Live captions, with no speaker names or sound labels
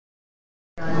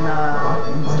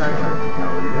on Star Trek.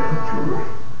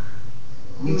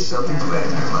 Need something to add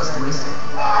to your must list?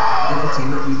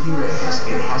 Entertainment Weekly Raiders.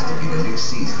 It has to be the new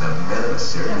season of Men of a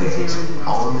Certain Age.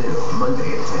 All new, Monday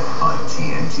at 10 on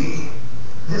TNT.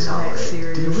 This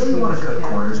holiday, do you really want to cut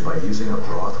corners by using up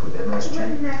broth with MSG?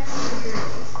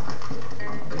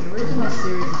 The original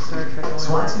series of Star Trek.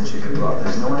 Swanson chicken broth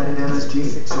has no added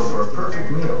MSG, so for a perfect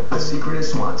meal, the secret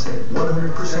is Swanson,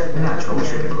 100% natural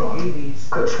chicken broth.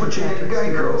 Could switching to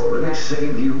Keigo really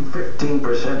save you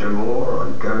 15% or more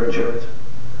on car insurance?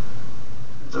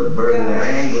 It's a burden to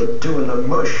hang with two in the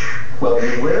bush. Well,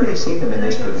 you rarely see them in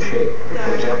this good shape.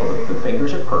 For example, the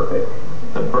fingers are perfect.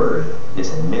 The bird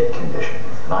is in mint condition.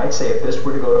 And I'd say if this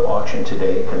were to go to auction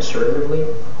today, conservatively,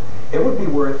 it would be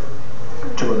worth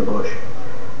two in the bush.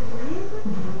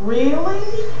 Really?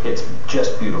 It's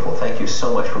just beautiful. Thank you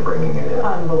so much for bringing it in.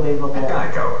 Unbelievable. At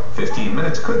Keigo, 15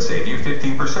 minutes could save you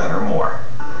 15% or more.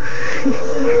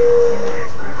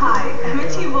 Hi, I'm a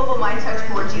T-Mobile MyTouch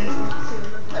 4G.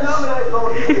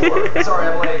 Sorry,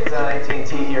 I'm late.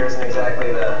 AT&T here isn't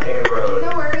exactly the king of the road.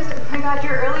 No worries. I got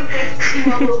your early thanks to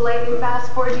T-Mobile's lightning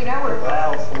fast 4G network.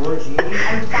 Wow, 4G?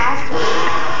 I'm faster.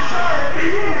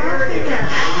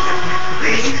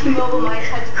 T-Mobile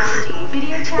MyTouch 4G.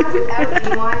 Video chat without any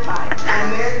Wi-Fi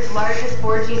on America's largest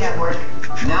 4G network.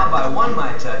 Now buy one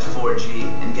MyTouch 4G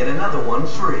and get another one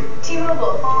free.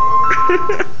 T-Mobile.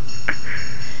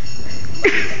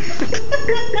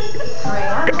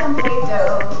 Crayons and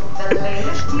Play-Doh, the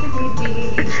latest DVD.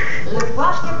 Lip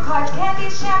wash, gift cards, candy,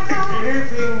 shampoo.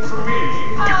 Anything for me.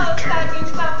 Oh, stocking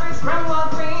stuffers from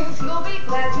Walgreens, you'll be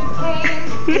glad you came.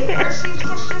 Get Hershey's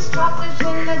Kisses, chocolate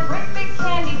in a great big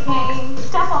candy cane.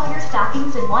 Stuff all your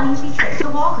stockings in one easy trip to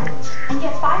Walgreens and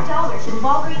get $5 in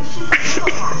Walgreens Super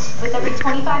Single Cash with every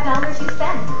 $25 you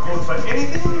spend. Code for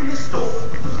anything in the store.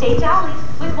 Stay jolly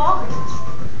with Walgreens.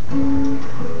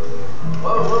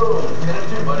 Whoa, get it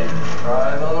too, buddy.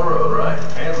 Drive on the road, right?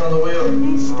 Hands on the wheel.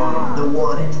 The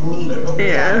wanted, needed,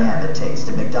 gotta have a taste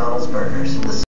of McDonald's burgers.